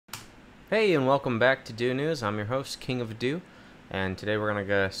Hey, and welcome back to Do News. I'm your host, King of Do, and today we're going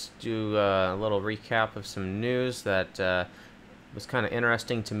to do a little recap of some news that was kind of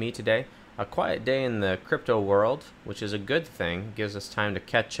interesting to me today. A quiet day in the crypto world, which is a good thing. Gives us time to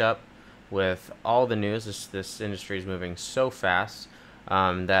catch up with all the news. This industry is moving so fast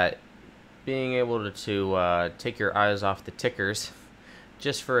that being able to take your eyes off the tickers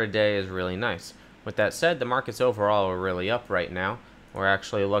just for a day is really nice. With that said, the markets overall are really up right now. We're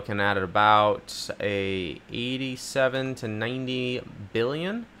actually looking at about a 87 to 90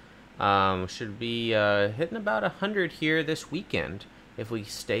 billion. Should be hitting about 100 here this weekend if we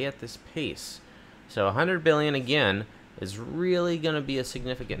stay at this pace. So 100 billion again is really going to be a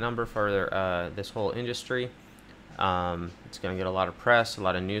significant number for this whole industry. It's going to get a lot of press, a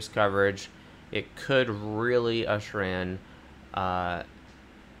lot of news coverage. It could really usher in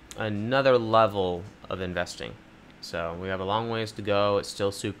another level of investing. So we have a long ways to go. It's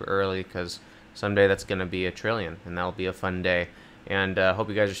still super early because someday that's going to be a trillion, and that'll be a fun day. And hope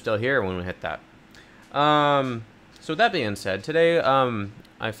you guys are still here when we hit that. So with that being said, today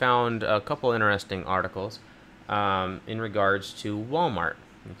I found a couple interesting articles in regards to Walmart.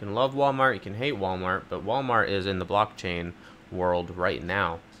 You can love Walmart, you can hate Walmart, but Walmart is in the blockchain world right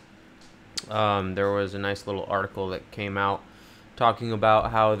now. There was a nice little article that came out talking about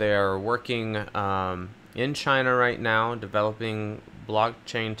how they are working in China right now, developing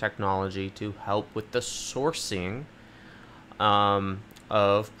blockchain technology to help with the sourcing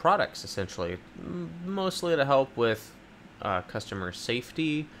of products, essentially. Mostly to help with customer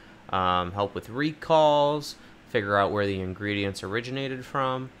safety, help with recalls, figure out where the ingredients originated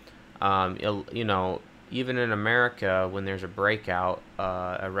from. You know, even in America, when there's a breakout,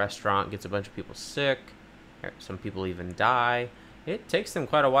 a restaurant gets a bunch of people sick, some people even die. It takes them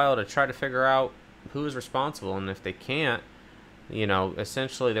quite a while to try to figure out who is responsible, and if they can't, you know,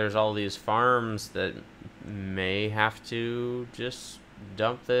 essentially there's all these farms that may have to just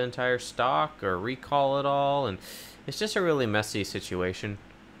dump the entire stock or recall it all, and it's just a really messy situation.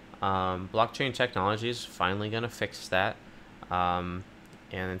 Blockchain technology is finally going to fix that, and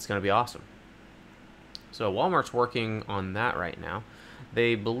it's going to be awesome. So Walmart's working on that right now.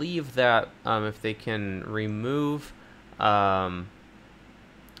 They believe that if they can remove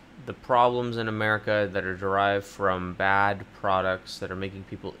the problems in America that are derived from bad products that are making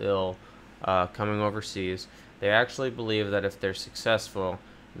people ill coming overseas, they actually believe that if they're successful,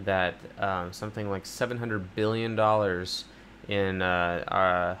 that something like $700 billion in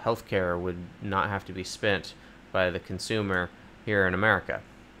healthcare would not have to be spent by the consumer here in America.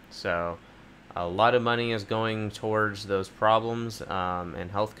 So a lot of money is going towards those problems and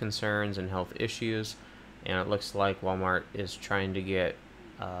health concerns and health issues, and it looks like Walmart is trying to get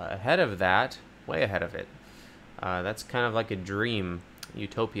ahead of that, way ahead of it. That's kind of like a dream,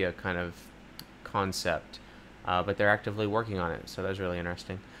 utopia kind of concept, but they're actively working on it, so that's really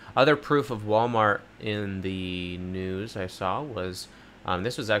interesting. Other proof of Walmart in the news I saw was,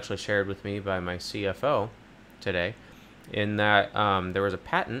 this was actually shared with me by my CFO today, in that there was a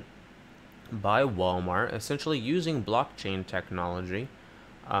patent by Walmart essentially using blockchain technology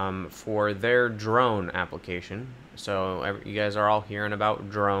for their drone application. So you guys are all hearing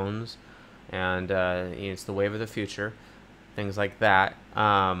about drones, and it's the wave of the future, things like that.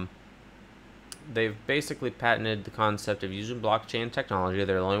 They've basically patented the concept of using blockchain technology.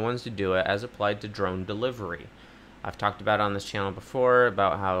 They're the only ones to do it as applied to drone delivery. I've talked about on this channel before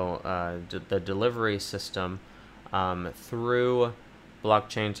about how the delivery system through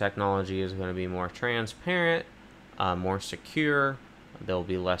blockchain technology is going to be more transparent, more secure. There'll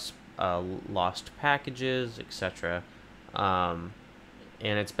be less lost packages, etc. And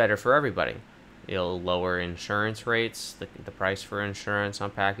it's better for everybody. It'll lower insurance rates, the price for insurance on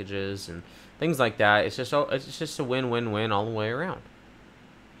packages and things like that. It's just a win-win-win all the way around.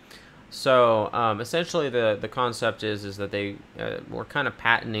 So essentially the concept is that they were kind of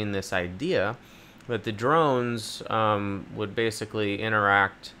patenting this idea that the drones would basically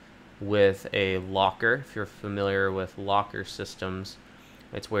interact with a locker. If you're familiar with locker systems,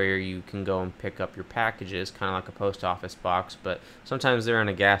 it's where you can go and pick up your packages, kind of like a post office box, but sometimes they're in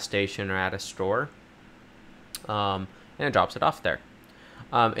a gas station or at a store, and it drops it off there.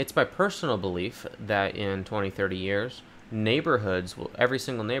 It's my personal belief that in 20-30 years, every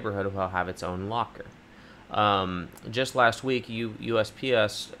single neighborhood will have its own locker. Just last week,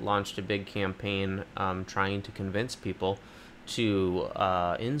 USPS launched a big campaign trying to convince people to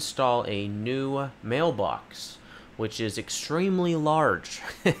install a new mailbox, which is extremely large.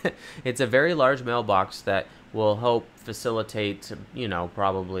 It's a very large mailbox that will help facilitate, you know,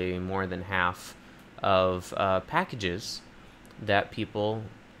 probably more than half of packages that people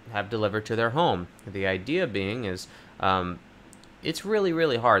have delivered to their home. The idea being is it's really,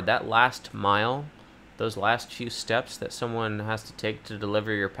 really hard. That last mile, those last few steps that someone has to take to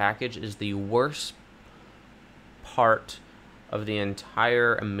deliver your package is the worst part of the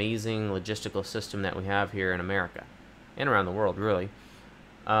entire amazing logistical system that we have here in America and around the world, really.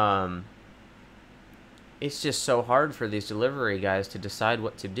 It's just so hard for these delivery guys to decide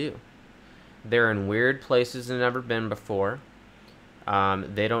what to do. They're in weird places they've never been before.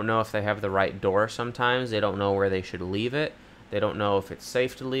 They don't know if they have the right door sometimes. They don't know where they should leave it. They don't know if it's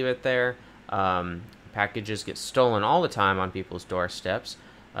safe to leave it there. Packages get stolen all the time on people's doorsteps.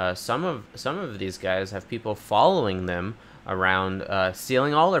 Some of these guys have people following them around,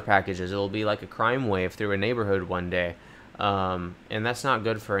 stealing all their packages. It'll be like a crime wave through a neighborhood one day, and that's not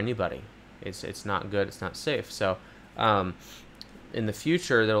good for anybody. It's not good. It's not safe. So, in the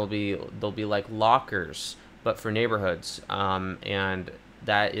future, there'll be like lockers, but for neighborhoods, and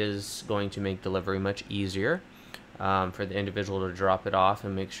that is going to make delivery much easier for the individual to drop it off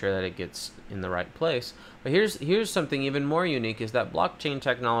and make sure that it gets in the right place. But here's something even more unique: is that blockchain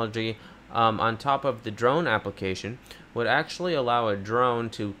technology, on top of the drone application, would actually allow a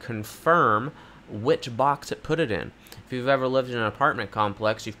drone to confirm which box it put it in. If you've ever lived in an apartment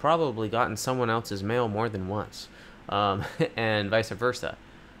complex, you've probably gotten someone else's mail more than once, and vice versa.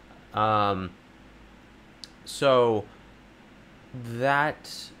 So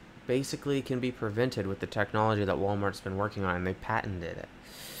that basically can be prevented with the technology that Walmart's been working on, and they patented it.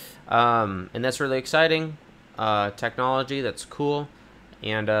 And that's really exciting technology. That's cool.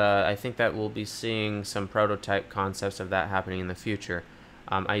 And I think that we'll be seeing some prototype concepts of that happening in the future.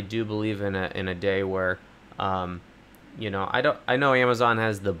 I do believe in a day where, I know Amazon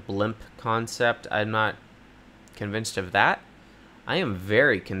has the blimp concept. I'm not convinced of that. I am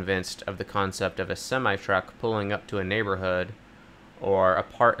very convinced of the concept of a semi-truck pulling up to a neighborhood or a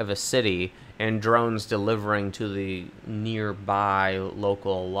part of a city and drones delivering to the nearby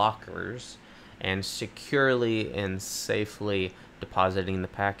local lockers and securely and safely depositing the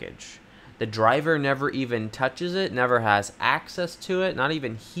package. The driver never even touches it, never has access to it. Not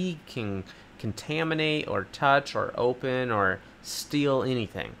even he can contaminate or touch or open or steal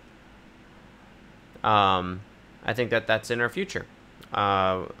anything. I think that's in our future.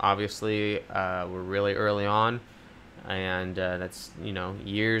 Obviously, we're really early on, and that's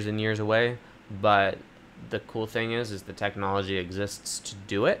years and years away. But the cool thing is the technology exists to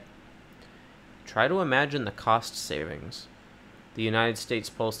do it. Try to imagine the cost savings. The United States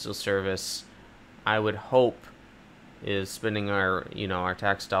Postal Service, I would hope, is spending our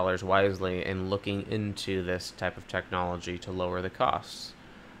tax dollars wisely and looking into this type of technology to lower the costs.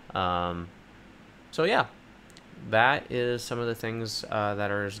 So yeah, that is some of the things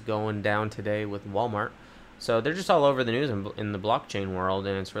that are going down today with Walmart. So they're just all over the news in the blockchain world,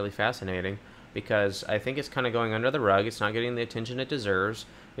 and it's really fascinating because I think it's kind of going under the rug. It's not getting the attention it deserves.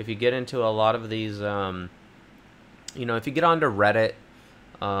 If you get into a lot of these, if you get onto Reddit,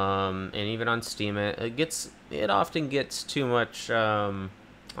 and even on Steam, it often gets too much on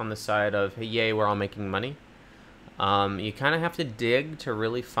the side of, hey, yay, we're all making money. You kind of have to dig to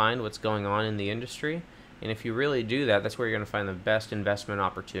really find what's going on in the industry, and if you really do that, that's where you're going to find the best investment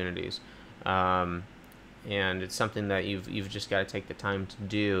opportunities. And it's something that you've just got to take the time to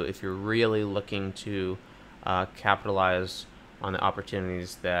do if you're really looking to capitalize on the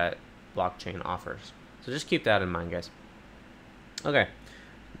opportunities that blockchain offers. So just keep that in mind, guys. Okay,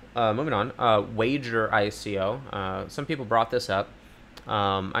 moving on. Wagerr ICO. Some people brought this up.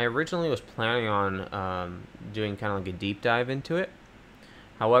 I originally was planning on doing kind of like a deep dive into it.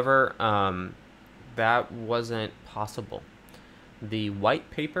 However, that wasn't possible. The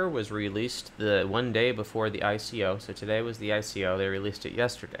white paper was released the one day before the ICO, so today was the ICO. They released it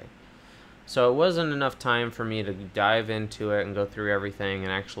yesterday. So it wasn't enough time for me to dive into it and go through everything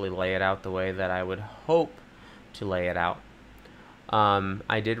and actually lay it out the way that I would hope to lay it out.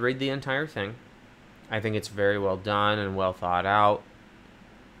 I did read the entire thing. I think it's very well done and well thought out,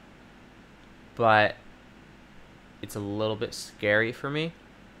 but it's a little bit scary for me,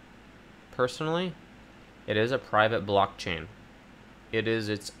 personally. It is a private blockchain. It is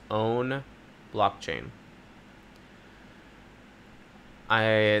its own blockchain.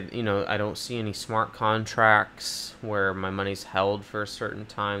 I don't see any smart contracts where my money's held for a certain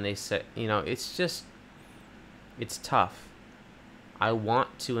time. They say, it's tough. I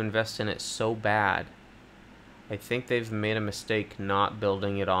want to invest in it so bad. I think they've made a mistake not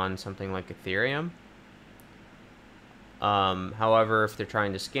building it on something like Ethereum. However, if they're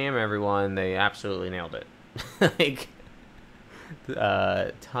trying to scam everyone, they absolutely nailed it. Like,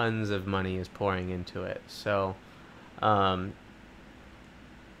 tons of money is pouring into it. So,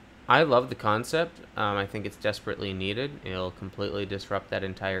 I love the concept. I think it's desperately needed. It'll completely disrupt that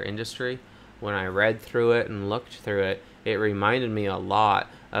entire industry. When I read through it and looked through it, it reminded me a lot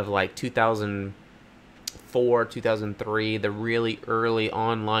of like 2004, 2003, the really early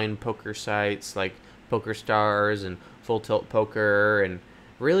online poker sites like PokerStars and Full Tilt Poker, and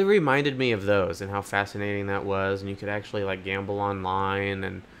really reminded me of those and how fascinating that was. And you could actually like gamble online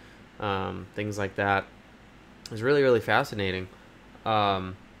and things like that. It was really, really fascinating.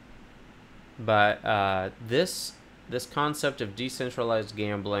 But this concept of decentralized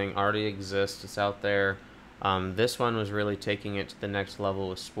gambling already exists. It's out there. This one was really taking it to the next level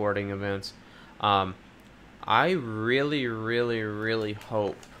with sporting events. I really, really, really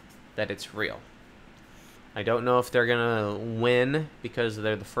hope that it's real. I don't know if they're going to win because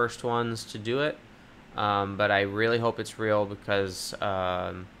they're the first ones to do it, but I really hope it's real because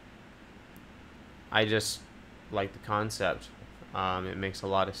I just like the concept. It makes a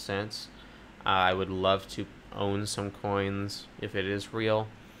lot of sense. I would love to own some coins if it is real.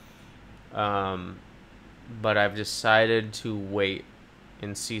 But I've decided to wait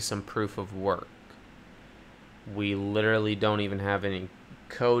and see some proof of work. We literally don't even have any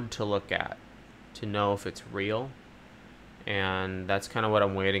code to look at to know if it's real. And that's kind of what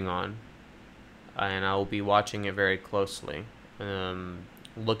I'm waiting on. And I will be watching it very closely,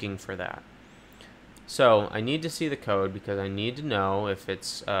 looking for that. So I need to see the code because I need to know if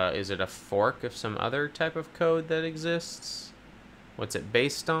it's, is it a fork of some other type of code that exists? What's it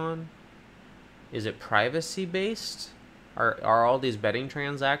based on? Is it privacy based? Are all these betting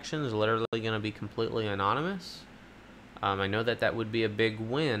transactions literally going to be completely anonymous? I know that would be a big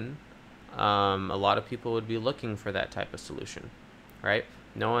win. A lot of people would be looking for that type of solution, right?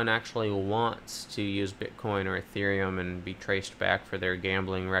 No one actually wants to use Bitcoin or Ethereum and be traced back for their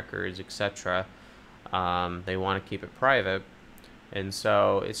gambling records, etc. They want to keep it private. And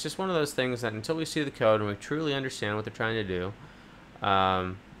so it's just one of those things that until we see the code and we truly understand what they're trying to do,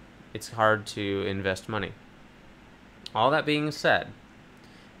 it's hard to invest money. All that being said,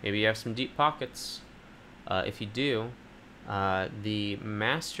 maybe you have some deep pockets. If you do, the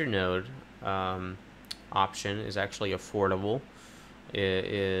masternode option is actually affordable. It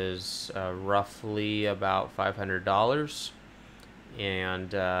is roughly about $500,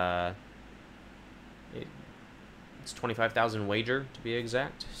 and it's 25,000 Wagerr to be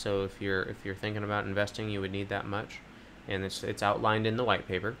exact. So if you're thinking about investing, you would need that much, and it's outlined in the white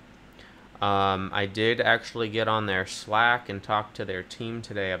paper. I did actually get on their Slack and talk to their team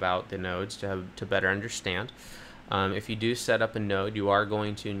today about the nodes to better understand. If you do set up a node, you are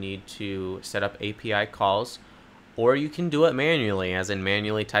going to need to set up API calls, or you can do it manually, as in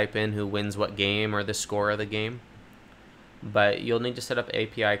manually type in who wins what game or the score of the game. But you'll need to set up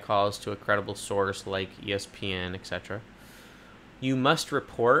API calls to a credible source like ESPN, etc. You must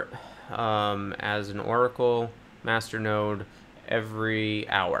report as an Oracle masternode every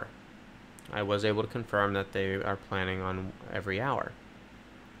hour. I was able to confirm that they are planning on every hour.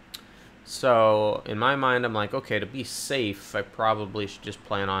 So in my mind, I'm like, okay, to be safe, I probably should just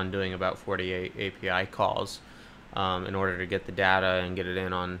plan on doing about 48 API calls in order to get the data and get it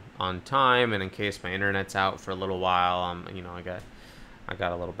in on time, and in case my internet's out for a little while, you know, I got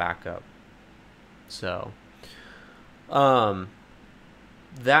a little backup. So that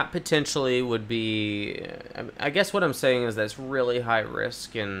potentially would be, I guess what I'm saying is that's really high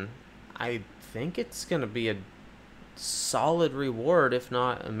risk, and I think it's going to be a solid reward, if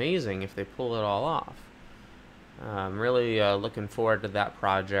not amazing, if they pull it all off. I'm really looking forward to that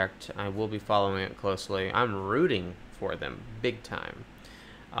project. I will be following it closely. I'm rooting for them big time.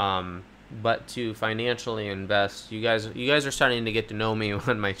 But to financially invest, you guys are starting to get to know me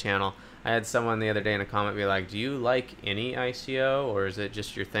on my channel. I had someone the other day in a comment be like, do you like any ICO, or is it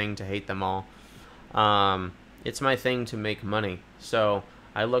just your thing to hate them all? It's my thing to make money. So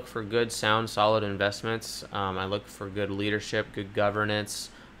I look for good, sound, solid investments. I look for good leadership, good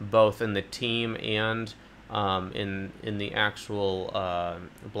governance, both in the team and in the actual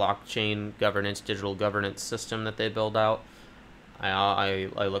blockchain governance, digital governance system that they build out.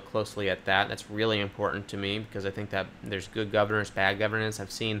 I look closely at that. That's really important to me because I think that there's good governance, bad governance.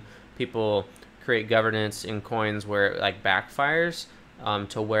 I've seen people create governance in coins where it like backfires,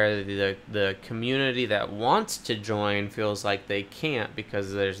 to where the community that wants to join feels like they can't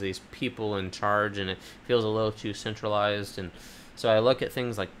because there's these people in charge and it feels a little too centralized. And so I look at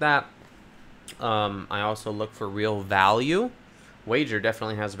things like that. I also look for real value. Wagerr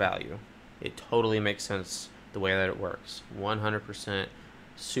definitely has value. It totally makes sense the way that it works. 100%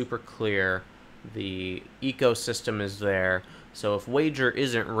 super clear. The ecosystem is there. So if Wagerr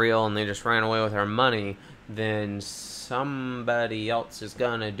isn't real and they just ran away with our money, then somebody else is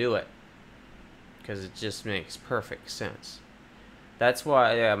gonna do it, because it just makes perfect sense. That's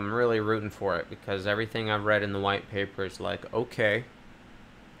why I'm really rooting for it, because everything I've read in the white paper is like, okay,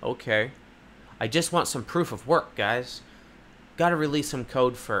 I just want some proof of work, guys. Gotta release some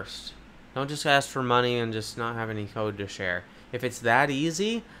code first. Don't just ask for money and just not have any code to share. If it's that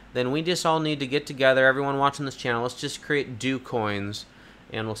easy, then we just all need to get together, everyone watching this channel, let's just create Do coins,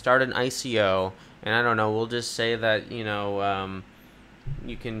 and we'll start an ICO, and I don't know, we'll just say that, you know,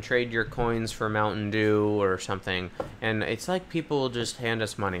 you can trade your coins for Mountain Dew or something, and it's like people will just hand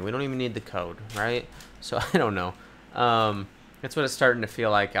us money. We don't even need the code, right? So I don't know. That's what it's starting to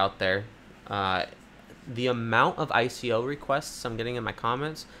feel like out there. The amount of ICO requests I'm getting in my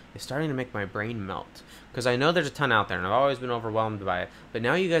comments is starting to make my brain melt, because I know there's a ton out there, and I've always been overwhelmed by it. But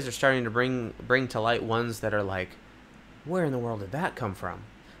now you guys are starting to bring to light ones that are like, where in the world did that come from?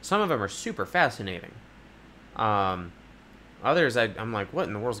 Some of them are super fascinating. Others, I'm like, what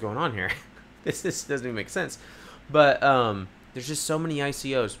in the world's going on here? this doesn't even make sense. But there's just so many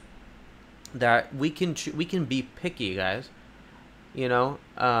ICOs that we can be picky, guys. You know,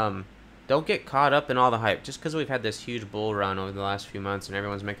 don't get caught up in all the hype. Just because we've had this huge bull run over the last few months and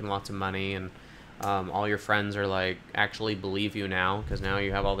everyone's making lots of money, and all your friends are like, actually believe you now because now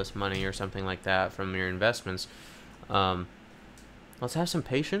you have all this money or something like that from your investments. Let's have some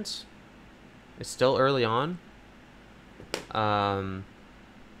patience. It's still early on. Right?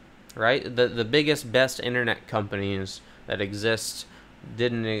 The biggest, best internet companies that exist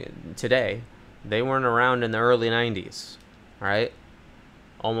today, they weren't around in the early 90s, right?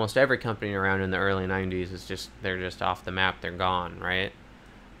 Almost every company around in the early 90s is they're just off the map, they're gone, right?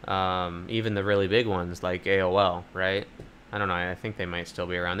 Even the really big ones like AOL, right? I don't know, I think they might still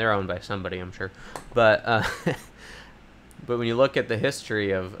be around. They're owned by somebody, I'm sure. But but when you look at the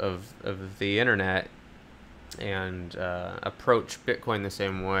history of the internet, and approach Bitcoin the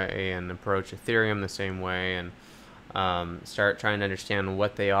same way, and approach Ethereum the same way, and start trying to understand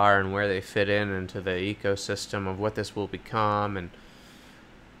what they are and where they fit into the ecosystem of what this will become. And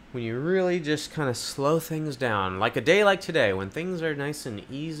when you really just kind of slow things down, like a day like today, when things are nice and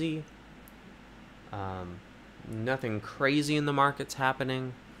easy, nothing crazy in the markets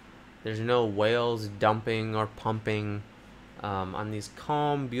happening, there's no whales dumping or pumping, on these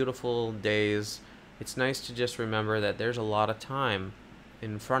calm, beautiful days, it's nice to just remember that there's a lot of time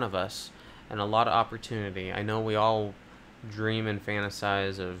in front of us and a lot of opportunity. I know we all dream and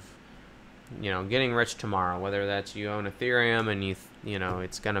fantasize of, you know, getting rich tomorrow, whether that's you own Ethereum and you know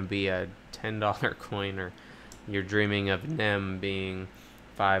it's gonna be a $10 coin, or you're dreaming of NEM being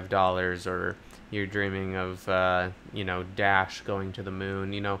 $5, or you're dreaming of you know, Dash going to the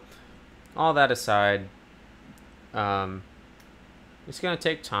moon. You know, all that aside, it's gonna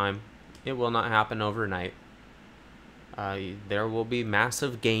take time. It will not happen overnight. There will be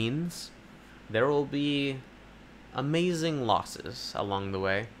massive gains. There will be amazing losses along the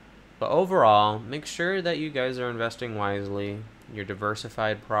way. But overall, make sure that you guys are investing wisely, you're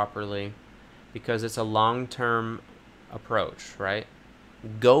diversified properly, because it's a long-term approach, right?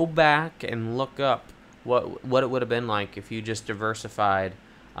 Go back and look up what it would have been like if you just diversified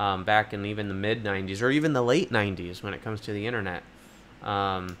back in even the mid-90s or even the late 90s when it comes to the internet.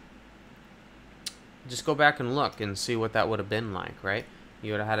 Just go back and look and see what that would have been like, right?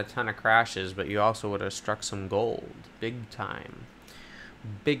 You would have had a ton of crashes, but you also would have struck some gold. Big time.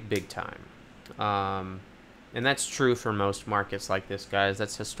 Big time. And that's true for most markets like this, guys.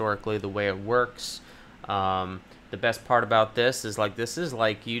 That's historically the way it works. The best part about this is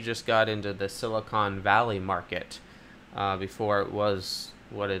like you just got into the Silicon Valley market before it was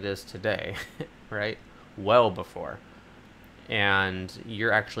what it is today, right? Well before. And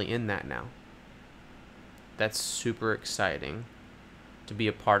you're actually in that now. That's super exciting to be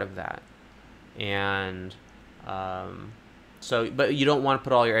a part of that. And but you don't want to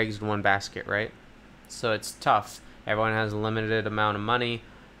put all your eggs in one basket, right? So it's tough. Everyone has a limited amount of money,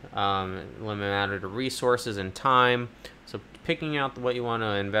 limited amount of resources and time. So picking out what you want to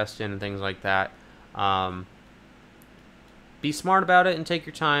invest in and things like that. Be smart about it and take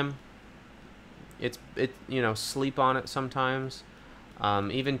your time. You know, sleep on it sometimes.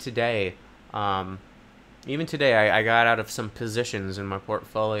 Even today, I got out of some positions in my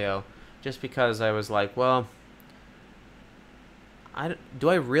portfolio just because I was like, well, do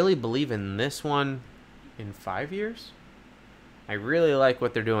I really believe in this one in 5 years? I really like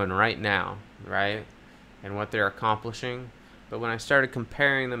what they're doing right now, right? And what they're accomplishing. But when I started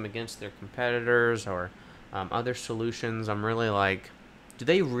comparing them against their competitors or other solutions, I'm really like, do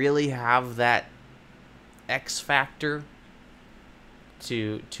they really have that X factor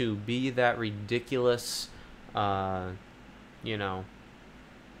to be that ridiculous you know,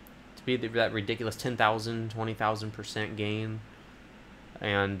 to be that ridiculous 10,000, 20,000% gain.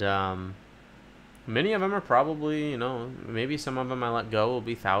 And many of them are probably, you know, maybe some of them I let go will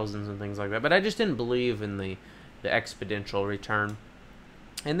be thousands and things like that. But I just didn't believe in the exponential return.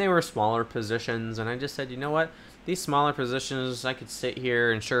 And they were smaller positions, and I just said, you know what? These smaller positions, I could sit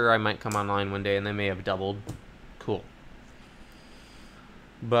here, and sure, I might come online one day, and they may have doubled. Cool.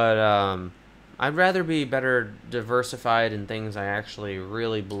 But I'd rather be better diversified in things I actually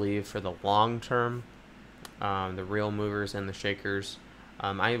really believe for the long term, the real movers and the shakers.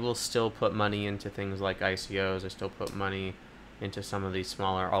 I will still put money into things like ICOs. I still put money into some of these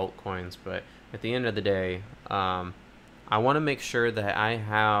smaller altcoins, but at the end of the day, I want to make sure that I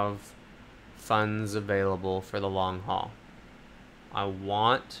have funds available for the long haul. I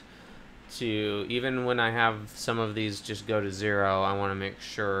want to, even when I have some of these just go to zero, I want to make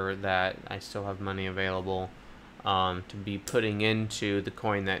sure that I still have money available to be putting into the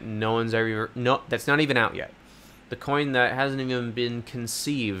coin that no one's ever, that's not even out yet. The coin that hasn't even been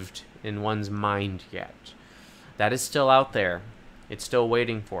conceived in one's mind yet. That is still out there. It's still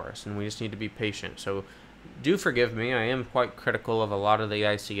waiting for us, and we just need to be patient. So do forgive me. I am quite critical of a lot of the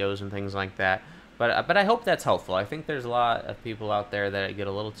ICOs and things like that. But I hope that's helpful. I think there's a lot of people out there that get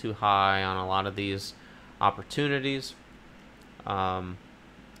a little too high on a lot of these opportunities.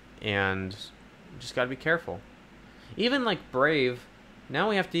 And just got to be careful. Even like Brave, now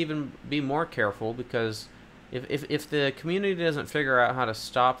we have to even be more careful, because if the community doesn't figure out how to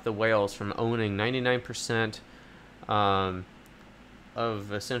stop the whales from owning 99%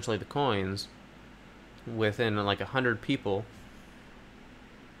 of essentially the coins within like 100 people,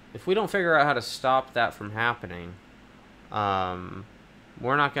 if we don't figure out how to stop that from happening,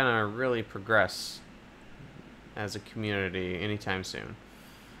 we're not going to really progress as a community anytime soon.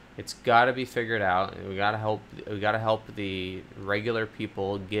 It's got to be figured out. We got to help the regular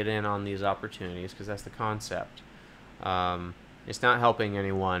people get in on these opportunities, because that's the concept. It's not helping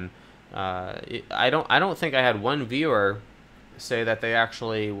anyone. I don't think I had one viewer say that they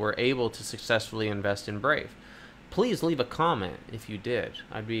actually were able to successfully invest in Brave. Please leave a comment if you did.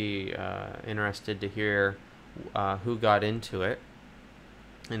 I'd be interested to hear who got into it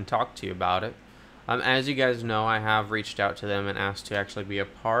and talk to you about it. As you guys know, I have reached out to them and asked to actually be a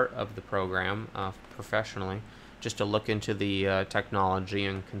part of the program professionally, just to look into the technology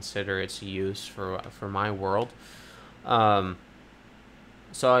and consider its use for my world. So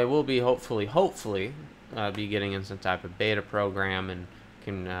I will be hopefully be getting in some type of beta program, and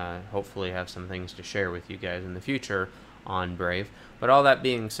can hopefully have some things to share with you guys in the future on Brave. But all that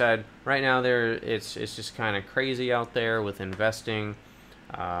being said, right now it's just kind of crazy out there with investing.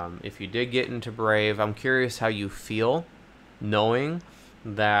 If you did get into Brave, I'm curious how you feel knowing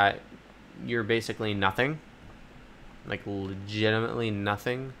that you're basically nothing, like legitimately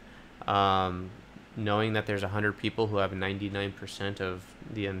nothing, knowing that there's 100 people who have 99% of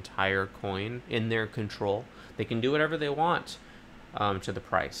the entire coin in their control. They can do whatever they want to the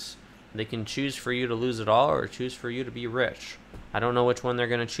price. They can choose for you to lose it all, or choose for you to be rich. I don't know which one they're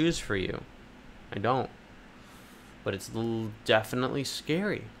going to choose for you. I don't. But it's definitely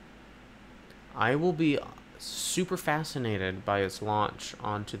scary. I will be super fascinated by its launch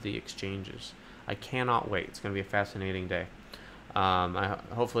onto the exchanges. I cannot wait. It's going to be a fascinating day.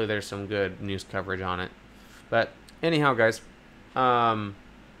 Hopefully there's some good news coverage on it. But anyhow, guys, kind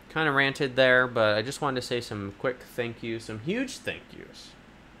of ranted there, but I just wanted to say some quick thank yous, some huge thank yous.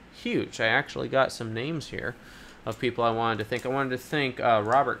 Huge. I actually got some names here of people I wanted to thank. I wanted to thank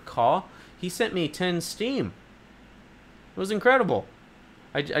Robert Caw. He sent me 10 Steam. It was incredible.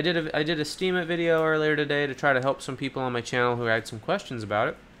 I did a Steam It video earlier today to try to help some people on my channel who had some questions about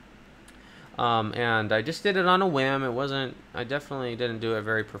it. And I just did it on a whim. I definitely didn't do it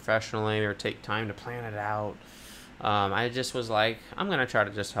very professionally or take time to plan it out. I just was like, I'm going to try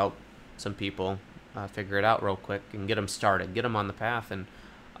to just help some people figure it out real quick and get them started, get them on the path. And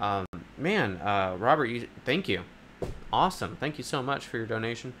Robert, thank you. Awesome. Thank you so much for your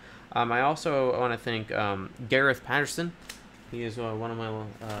donation. I also want to thank Gareth Patterson. He is one of my,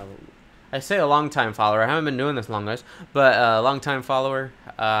 I say a long-time follower. I haven't been doing this long, guys, but a long-time follower.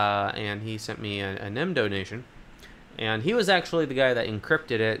 And he sent me a NIM donation. And he was actually the guy that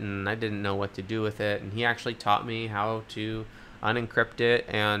encrypted it, and I didn't know what to do with it. And he actually taught me how to unencrypt it,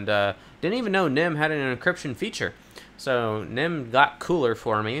 and didn't even know NIM had an encryption feature. So NIM got cooler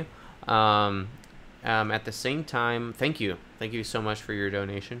for me. At the same time, thank you so much for your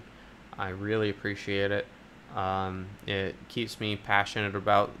donation. I really appreciate it. It keeps me passionate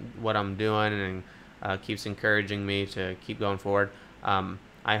about what I'm doing, and keeps encouraging me to keep going forward.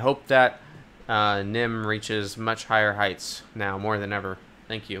 I hope that NIM reaches much higher heights now, more than ever.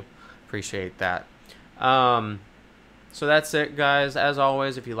 Thank you. Appreciate that. So that's it, guys. As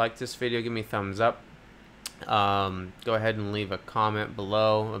always, if you like this video, give me a thumbs up. Go ahead and leave a comment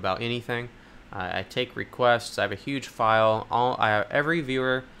below about anything. I take requests. I have a huge file. Every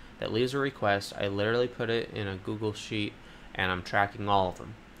viewer that leaves a request, I literally put it in a Google Sheet, and I'm tracking all of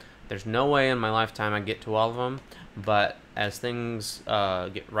them. There's no way in my lifetime I get to all of them, but as things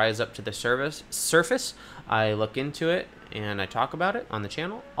rise up to the surface, I look into it and I talk about it on the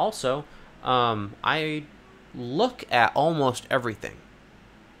channel. Also, I look at almost everything.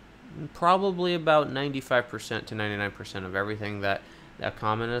 Probably about 95% to 99% of everything that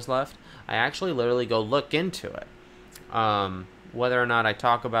comment is left. I actually literally go look into it. Whether or not I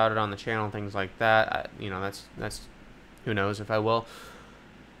talk about it on the channel, things like that, that's who knows if I will.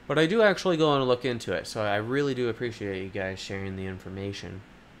 But I do actually go and look into it, so I really do appreciate you guys sharing the information.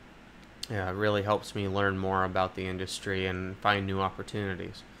 Yeah, it really helps me learn more about the industry and find new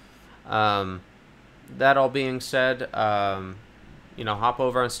opportunities. That all being said, hop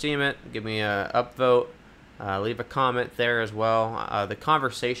over on Steemit, give me a upvote, leave a comment there as well. The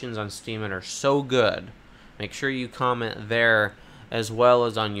conversations on Steemit are so good. Make sure you comment there as well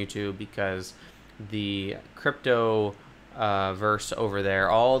as on YouTube, because the crypto verse over there,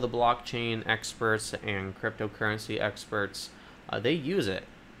 all the blockchain experts and cryptocurrency experts, they use it.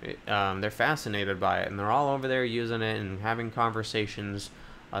 They're fascinated by it, and they're all over there using it and having conversations,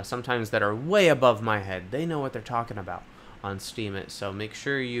 sometimes that are way above my head. They know what they're talking about on Steemit. So make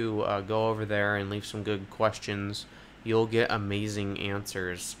sure you go over there and leave some good questions. You'll get amazing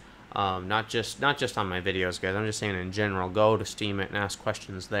answers. Not just on my videos, guys. I'm just saying in general. Go to Steemit and ask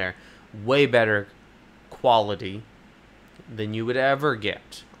questions there. Way better quality than you would ever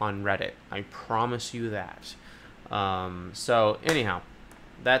get on Reddit. I promise you that. So anyhow,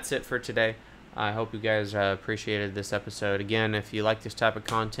 that's it for today. I hope you guys appreciated this episode. Again, if you like this type of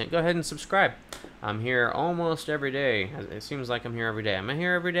content, go ahead and subscribe. I'm here almost every day. It seems like I'm here every day. Am I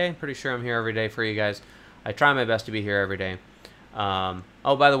here every day? Pretty sure I'm here every day for you guys. I try my best to be here every day.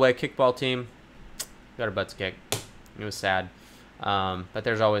 Oh, by the way, kickball team, got our butts kicked. It was sad. But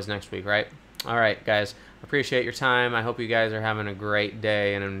there's always next week, right? All right, guys. Appreciate your time. I hope you guys are having a great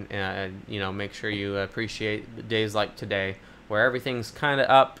day, and make sure you appreciate the days like today, where everything's kind of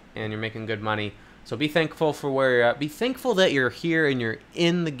up and you're making good money. So be thankful for where you're at. Be thankful that you're here and you're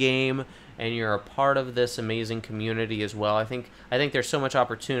in the game and you're a part of this amazing community as well. I think there's so much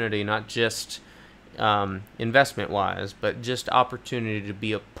opportunity, not just investment-wise, but just opportunity to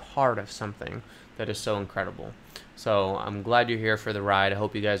be a part of something that is so incredible. So I'm glad you're here for the ride. I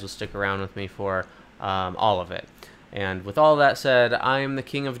hope you guys will stick around with me for all of it. And with all that said, I am the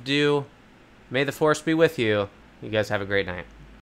King of Do. May the Force be with you. You guys have a great night.